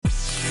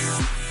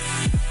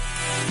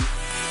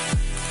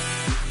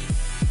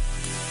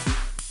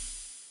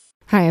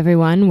Hi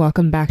everyone,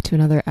 welcome back to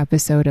another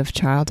episode of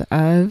Child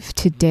of.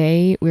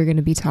 Today we're going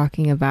to be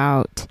talking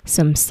about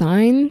some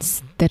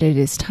signs that it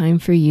is time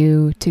for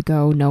you to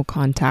go no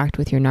contact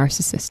with your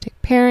narcissistic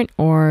parent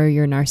or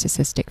your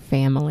narcissistic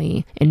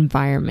family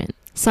environment.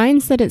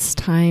 Signs that it's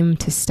time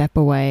to step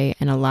away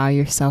and allow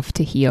yourself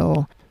to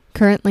heal.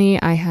 Currently,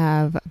 I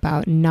have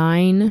about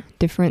 9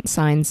 different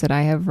signs that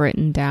I have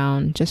written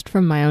down just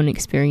from my own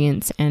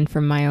experience and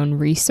from my own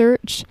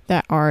research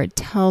that are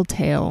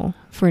telltale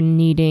for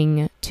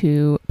needing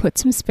to put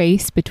some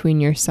space between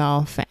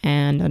yourself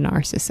and a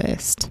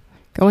narcissist.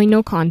 Going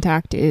no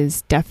contact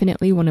is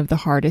definitely one of the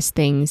hardest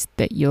things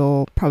that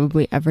you'll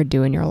probably ever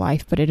do in your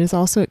life, but it is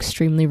also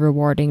extremely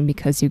rewarding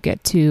because you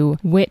get to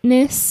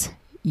witness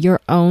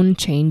your own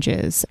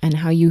changes and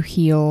how you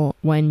heal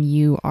when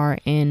you are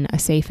in a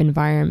safe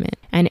environment.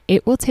 And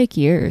it will take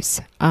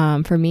years.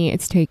 For me,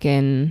 it's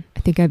taken, I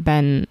think I've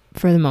been,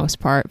 for the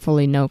most part,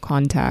 fully no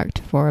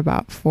contact for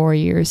about 4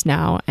 years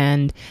now.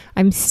 And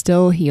I'm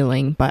still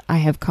healing, but I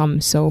have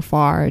come so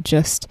far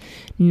just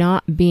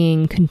not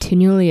being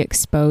continually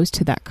exposed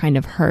to that kind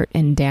of hurt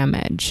and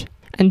damage.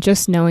 And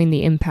just knowing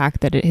the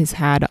impact that it has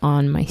had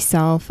on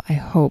myself, I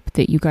hope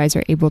that you guys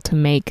are able to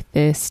make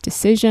this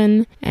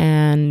decision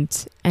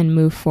and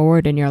move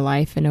forward in your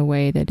life in a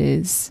way that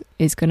is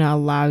going to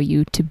allow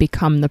you to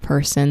become the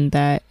person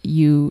that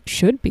you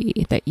should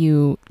be, that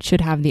you should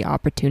have the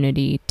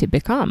opportunity to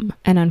become.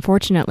 And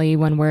unfortunately,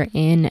 when we're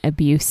in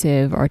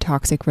abusive or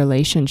toxic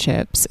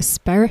relationships,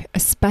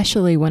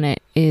 especially when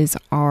it is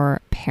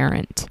our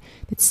parent,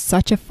 it's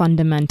such a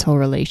fundamental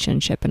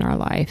relationship in our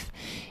life.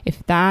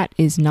 If that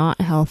is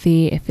not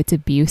healthy, if it's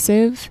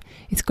abusive,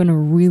 it's going to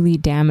really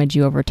damage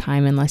you over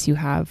time unless you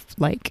have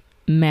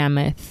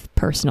mammoth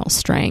personal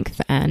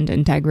strength and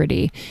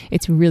integrity.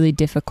 It's really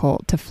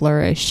difficult to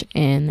flourish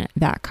in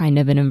that kind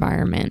of an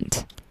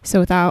environment.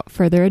 So without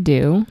further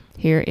ado,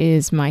 here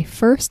is my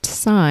first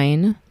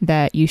sign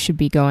that you should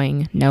be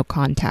going no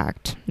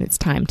contact. It's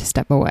time to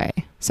step away.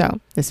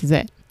 So this is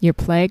it. You're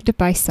plagued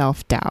by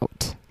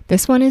self-doubt.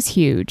 This one is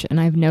huge,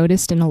 and I've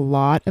noticed in a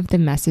lot of the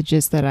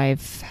messages that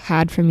I've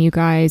had from you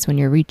guys when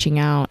you're reaching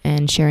out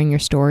and sharing your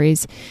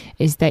stories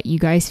is that you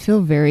guys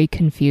feel very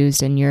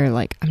confused and you're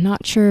like, I'm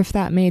not sure if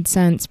that made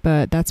sense,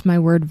 but that's my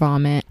word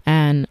vomit.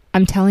 And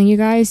I'm telling you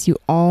guys, you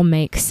all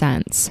make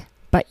sense,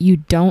 but you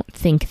don't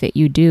think that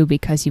you do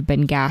because you've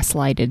been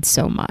gaslighted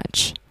so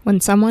much. When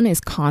someone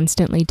is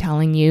constantly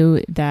telling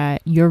you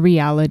that your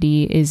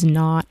reality is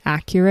not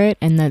accurate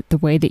and that the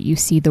way that you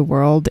see the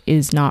world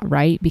is not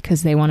right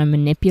because they want to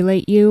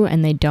manipulate you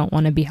and they don't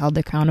want to be held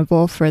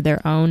accountable for their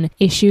own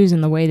issues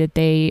and the way that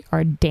they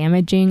are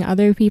damaging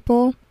other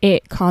people,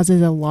 it causes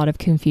a lot of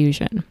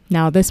confusion.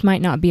 Now, this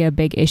might not be a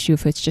big issue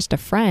if it's just a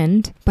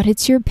friend, but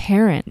it's your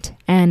parent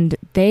and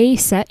they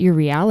set your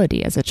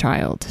reality as a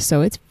child.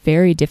 So it's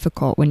very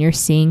difficult when you're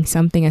seeing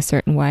something a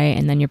certain way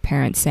and then your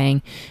parents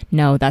saying,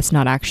 no, that's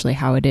not actually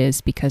how it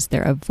is, because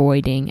they're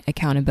avoiding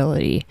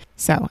accountability.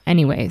 So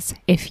anyways,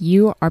 if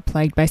you are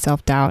plagued by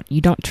self-doubt,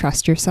 you don't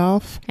trust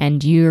yourself,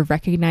 and you're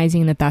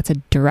recognizing that that's a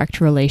direct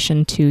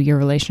relation to your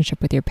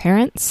relationship with your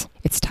parents,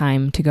 it's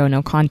time to go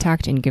no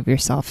contact and give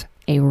yourself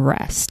a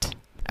rest.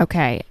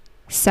 Okay,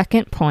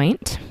 second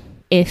point.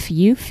 If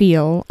you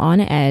feel on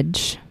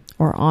edge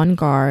or on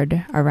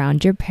guard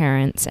around your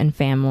parents and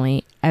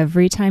family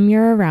every time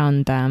you're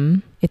around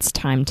them, it's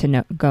time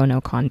to go no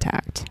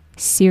contact.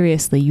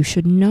 Seriously, you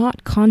should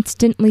not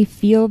constantly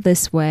feel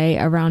this way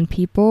around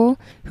people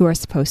who are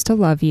supposed to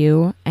love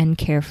you and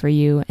care for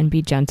you and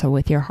be gentle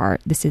with your heart.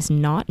 This is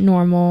not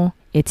normal.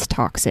 It's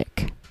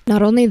toxic.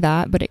 Not only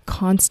that, but it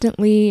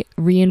constantly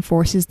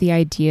reinforces the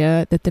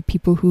idea that the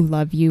people who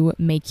love you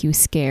make you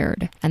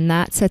scared. And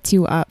that sets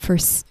you up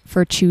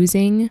for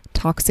choosing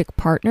toxic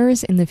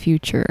partners in the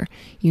future.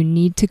 You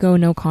need to go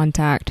no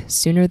contact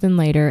sooner than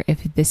later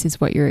if this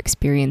is what you're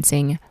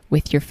experiencing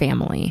with your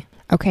family.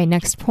 Okay,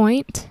 next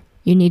point.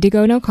 You need to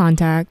go no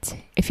contact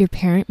if your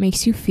parent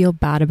makes you feel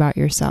bad about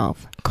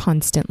yourself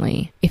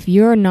constantly. If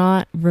you're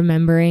not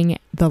remembering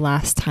the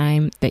last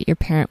time that your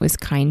parent was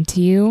kind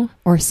to you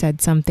or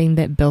said something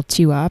that built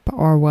you up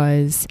or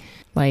was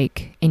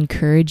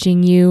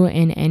encouraging you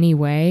in any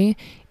way,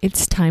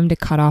 it's time to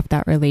cut off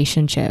that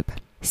relationship.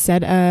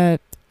 Set a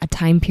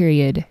time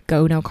period,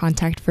 go no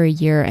contact for a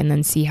year, and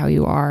then see how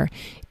you are.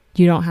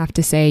 You don't have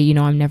to say,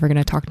 I'm never going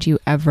to talk to you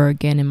ever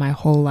again in my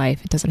whole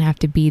life. It doesn't have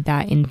to be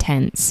that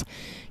intense.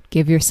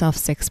 Give yourself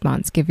 6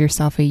 months, give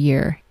yourself a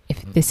year.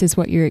 If this is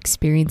what you're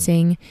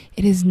experiencing,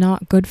 it is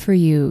not good for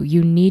you.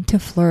 You need to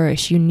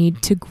flourish. You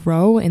need to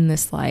grow in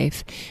this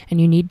life,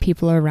 and you need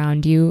people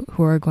around you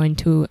who are going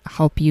to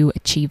help you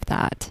achieve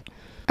that.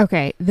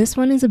 Okay, this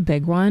one is a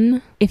big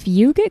one. If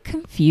you get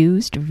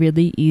confused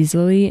really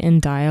easily in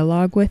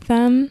dialogue with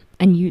them,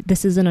 and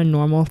this isn't a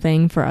normal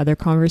thing for other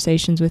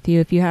conversations with you,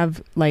 if you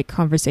have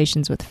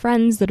conversations with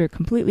friends that are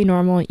completely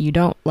normal, you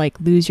don't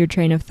lose your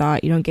train of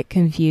thought, you don't get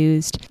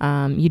confused,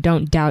 you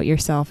don't doubt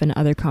yourself in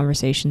other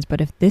conversations.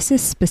 But if this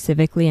is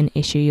specifically an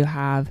issue you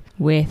have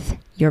with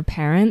your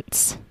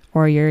parents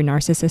or your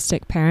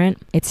narcissistic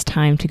parent, it's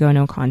time to go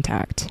no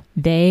contact.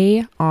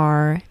 They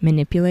are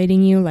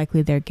manipulating you,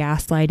 likely they're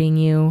gaslighting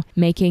you,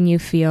 making you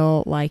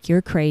feel like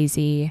you're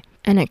crazy.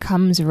 And it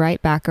comes right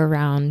back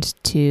around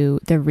to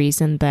the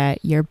reason that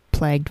you're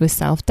plagued with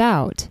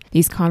self-doubt.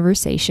 These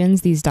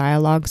conversations, these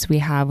dialogues we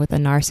have with a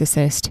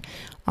narcissist,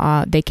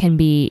 they can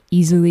be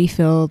easily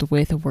filled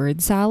with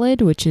word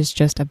salad, which is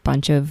just a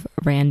bunch of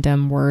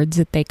random words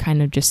that they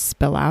kind of just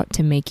spill out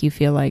to make you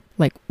feel like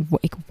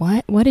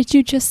what? What did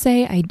you just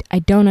say? I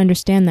don't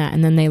understand that.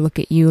 And then they look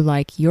at you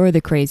like you're the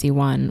crazy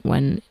one,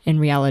 when in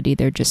reality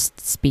they're just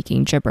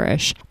speaking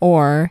gibberish.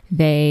 Or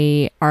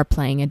they are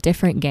playing a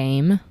different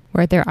game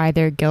where they're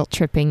either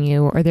guilt-tripping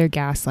you, or they're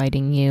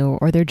gaslighting you,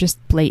 or they're just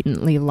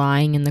blatantly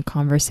lying in the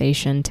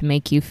conversation to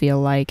make you feel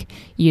like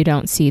you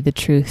don't see the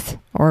truth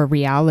or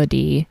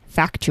reality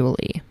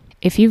factually.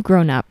 If you've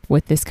grown up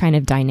with this kind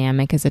of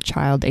dynamic as a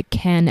child, it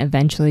can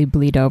eventually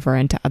bleed over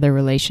into other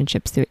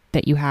relationships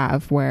that you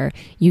have, where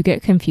you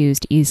get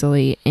confused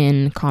easily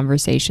in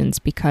conversations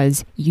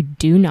because you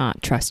do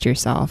not trust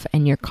yourself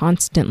and you're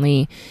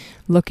constantly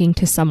looking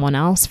to someone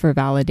else for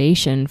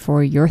validation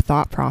for your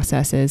thought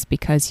processes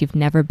because you've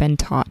never been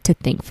taught to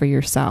think for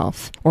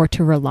yourself or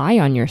to rely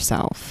on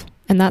yourself.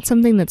 And that's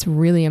something that's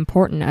really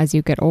important as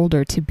you get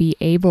older, to be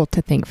able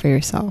to think for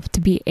yourself, to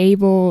be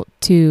able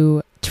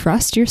to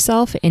trust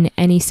yourself in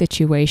any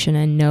situation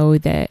and know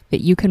that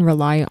you can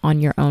rely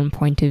on your own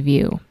point of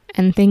view.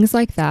 And things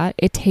like that,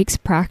 it takes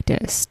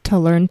practice to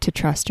learn to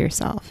trust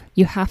yourself.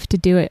 You have to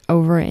do it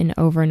over and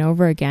over and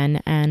over again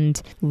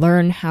and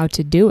learn how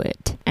to do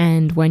it.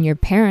 And when your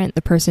parent,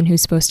 the person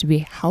who's supposed to be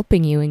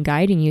helping you and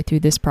guiding you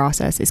through this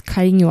process, is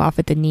cutting you off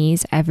at the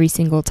knees every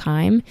single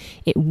time,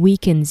 it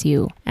weakens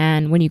you.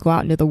 And when you go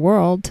out into the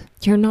world,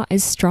 you're not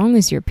as strong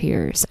as your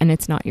peers. And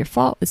it's not your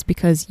fault. It's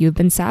because you've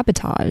been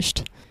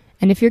sabotaged.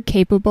 And if you're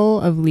capable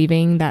of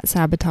leaving that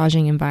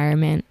sabotaging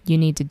environment, you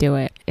need to do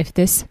it. If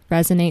this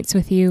resonates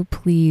with you,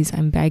 please,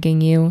 I'm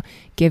begging you,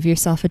 give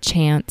yourself a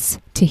chance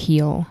to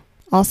heal.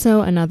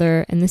 Also,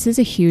 another, and this is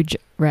a huge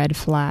red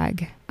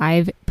flag,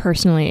 I've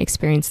personally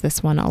experienced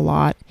this one a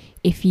lot.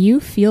 If you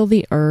feel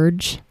the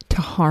urge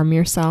to harm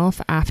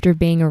yourself after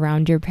being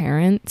around your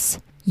parents,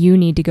 you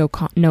need to go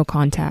no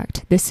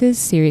contact. This is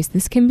serious.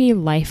 This can be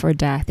life or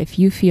death. If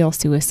you feel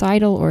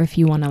suicidal, or if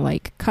you want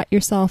to cut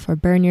yourself or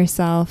burn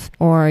yourself,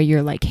 or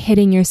you're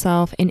hitting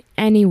yourself in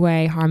any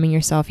way, harming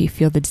yourself, you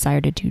feel the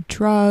desire to do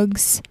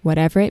drugs,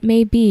 whatever it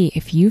may be,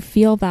 if you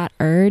feel that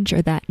urge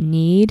or that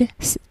need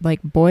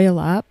boil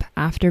up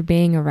after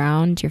being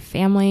around your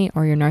family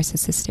or your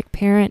narcissistic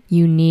parent,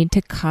 you need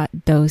to cut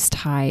those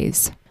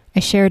ties. I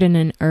shared in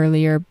an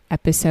earlier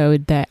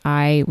episode that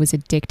I was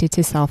addicted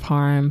to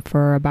self-harm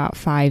for about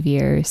 5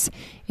 years.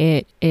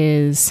 It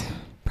is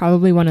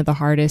probably one of the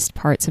hardest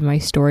parts of my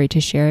story to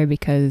share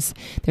because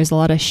there's a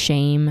lot of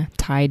shame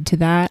tied to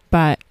that.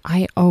 But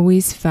I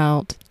always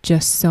felt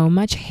just so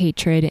much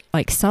hatred,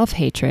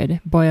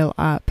 self-hatred, boil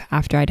up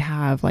after I'd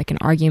have an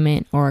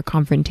argument or a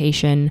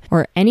confrontation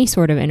or any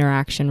sort of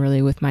interaction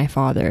really with my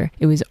father.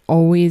 It was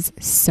always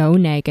so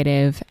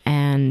negative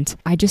and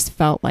I just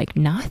felt like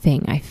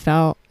nothing. I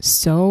felt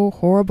so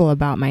horrible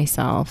about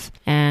myself,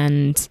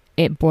 and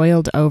it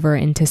boiled over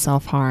into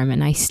self-harm,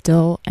 and I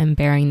still am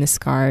bearing the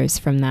scars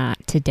from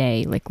that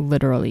today,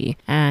 literally.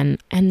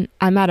 And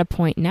I'm at a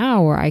point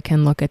now where I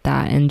can look at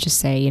that and just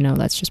say,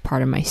 that's just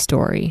part of my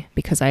story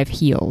because I've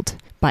healed.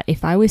 But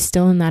if I was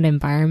still in that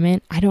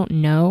environment, I don't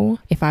know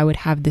if I would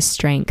have the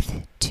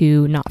strength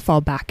to not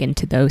fall back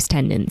into those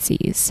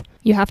tendencies.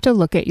 You have to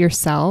look at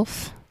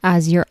yourself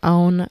as your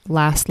own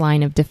last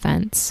line of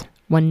defense.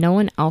 When no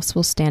one else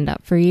will stand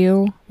up for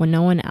you, when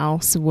no one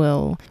else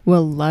will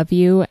love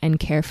you and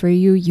care for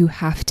you, you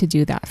have to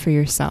do that for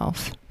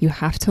yourself. You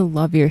have to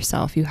love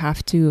yourself. You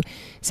have to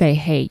say,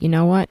 hey, you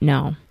know what?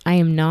 No, I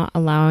am not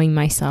allowing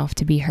myself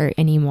to be hurt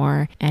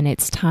anymore. And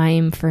it's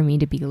time for me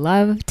to be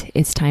loved.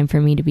 It's time for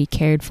me to be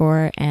cared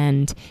for.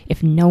 And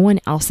if no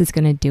one else is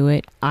going to do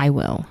it, I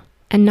will.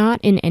 And not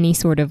in any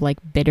sort of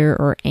bitter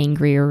or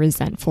angry or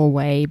resentful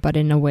way, but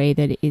in a way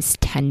that is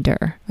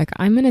tender.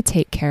 I'm going to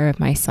take care of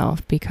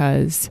myself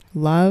because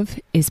love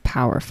is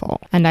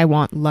powerful. And I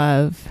want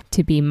love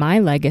to be my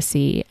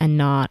legacy and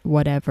not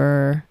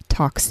whatever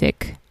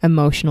toxic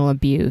emotional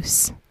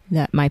abuse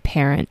that my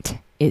parent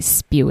is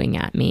spewing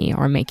at me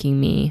or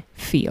making me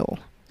feel.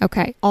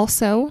 Okay,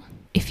 also,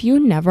 if you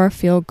never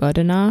feel good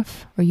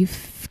enough, or you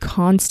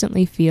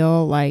constantly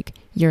feel like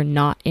you're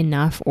not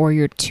enough or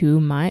you're too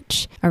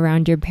much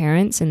around your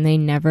parents and they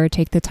never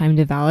take the time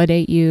to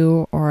validate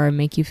you or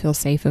make you feel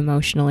safe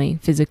emotionally,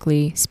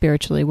 physically,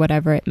 spiritually,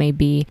 whatever it may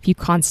be, if you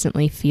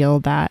constantly feel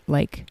that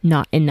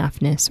not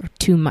enoughness or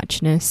too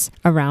muchness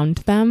around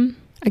them,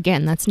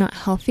 again, that's not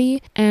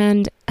healthy.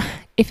 And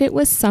if it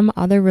was some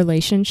other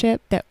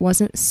relationship that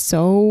wasn't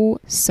so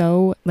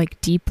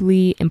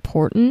deeply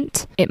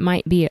important, it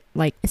might be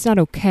it's not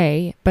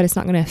okay, but it's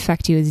not going to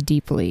affect you as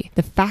deeply.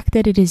 The fact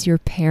that it is your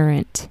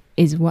parent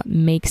is what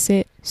makes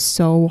it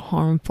so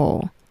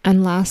harmful.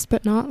 And last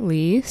but not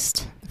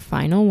least, the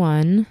final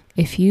one,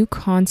 if you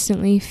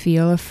constantly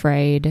feel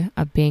afraid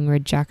of being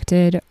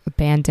rejected,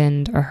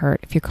 abandoned, or hurt,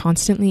 if you're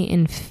constantly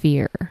in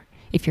fear,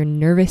 if your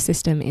nervous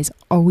system is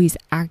always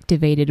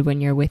activated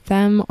when you're with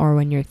them or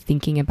when you're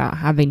thinking about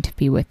having to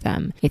be with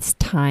them, it's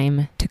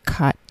time to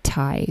cut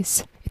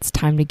ties. It's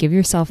time to give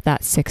yourself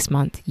that 6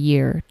 month,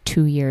 year,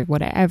 2 year,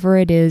 whatever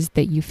it is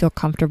that you feel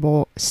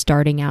comfortable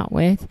starting out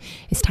with.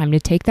 It's time to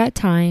take that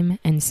time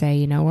and say,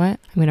 you know what?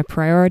 I'm going to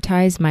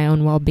prioritize my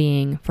own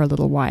well-being for a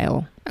little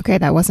while. Okay,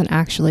 that wasn't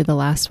actually the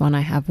last one.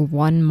 I have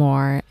one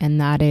more, and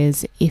that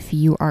is if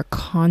you are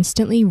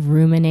constantly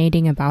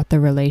ruminating about the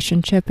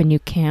relationship and you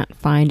can't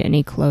find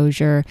any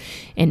closure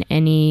in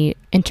any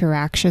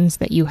interactions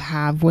that you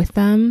have with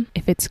them,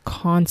 if it's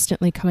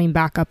constantly coming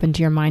back up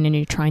into your mind and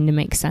you're trying to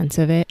make sense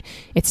of it,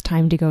 it's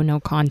time to go no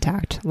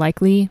contact.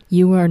 Likely,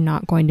 you are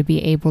not going to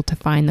be able to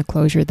find the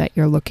closure that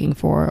you're looking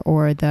for,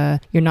 or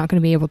you're not going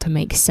to be able to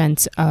make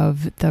sense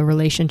of the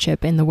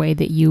relationship in the way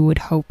that you would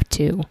hope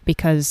to,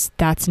 because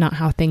that's not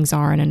how things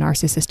are in a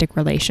narcissistic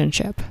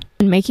relationship.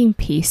 And making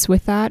peace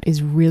with that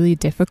is really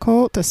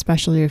difficult,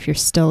 especially if you're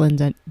still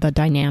in the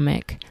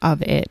dynamic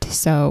of it.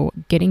 So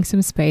getting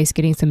some space,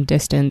 getting some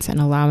distance, and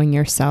allowing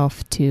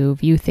yourself to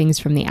view things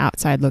from the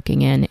outside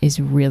looking in is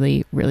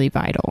really, really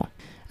vital.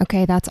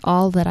 Okay, that's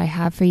all that I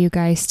have for you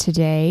guys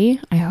today.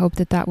 I hope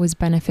that was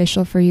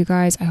beneficial for you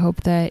guys. I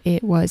hope that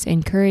it was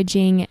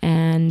encouraging,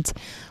 and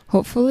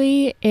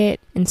hopefully it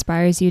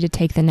inspires you to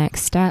take the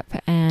next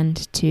step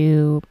and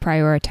to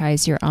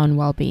prioritize your own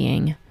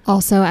well-being.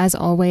 Also, as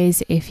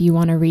always, if you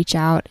want to reach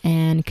out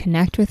and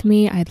connect with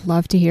me, I'd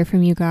love to hear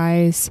from you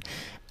guys.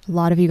 A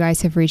lot of you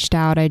guys have reached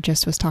out. I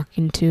just was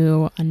talking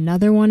to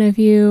another one of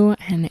you,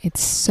 and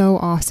it's so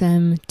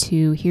awesome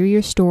to hear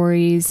your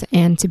stories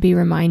and to be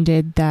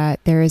reminded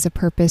that there is a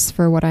purpose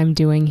for what I'm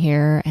doing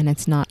here, and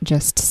it's not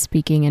just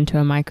speaking into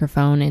a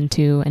microphone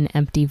into an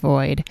empty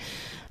void.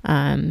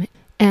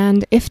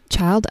 And if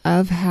Child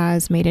of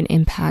has made an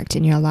impact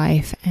in your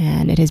life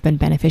and it has been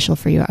beneficial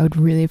for you, I would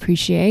really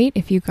appreciate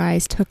if you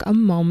guys took a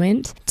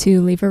moment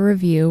to leave a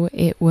review.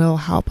 It will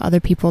help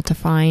other people to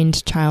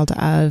find Child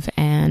of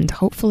and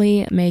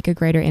hopefully make a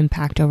greater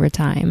impact over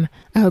time.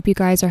 I hope you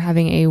guys are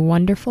having a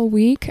wonderful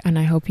week, and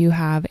I hope you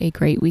have a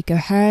great week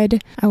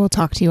ahead. I will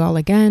talk to you all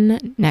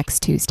again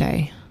next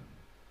Tuesday.